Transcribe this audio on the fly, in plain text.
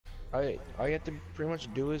All you have to pretty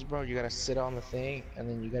much do is, bro, you gotta sit on the thing, and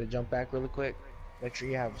then you gotta jump back really quick. Make sure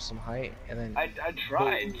you have some height, and then I go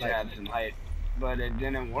tried to like, have some height, but it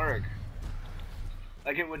didn't work.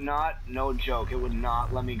 Like, it would not, no joke, it would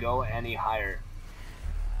not let me go any higher.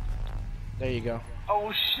 there you go.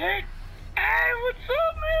 Oh shit! Hey, what's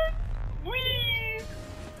up, man? Wee!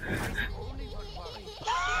 Only one worry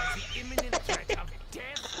is the imminent threat of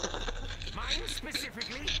death. Mine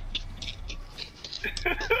specifically.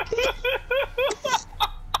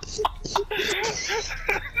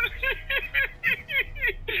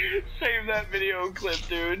 Save that video clip,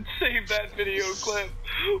 dude. Save that video clip.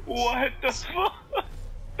 What the fuck?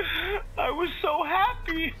 I was so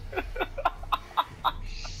happy.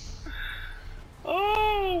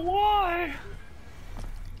 Oh, why?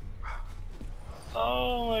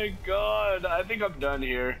 Oh my god. I think I'm done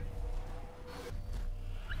here.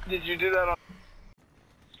 Did you do that on...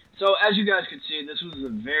 So, as you guys can see, this was a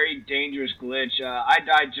very dangerous glitch. I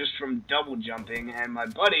died just from double jumping, and my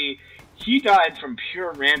buddy, he died from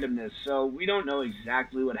pure randomness. So, we don't know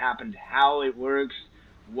exactly what happened, how it works,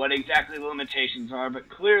 what exactly the limitations are, but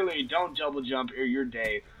clearly, don't double jump or your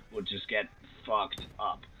day will just get fucked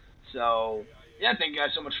up. So, yeah, thank you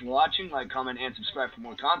guys so much for watching. Like, comment, and subscribe for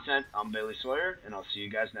more content. I'm Bailey Sawyer, and I'll see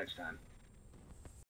you guys next time.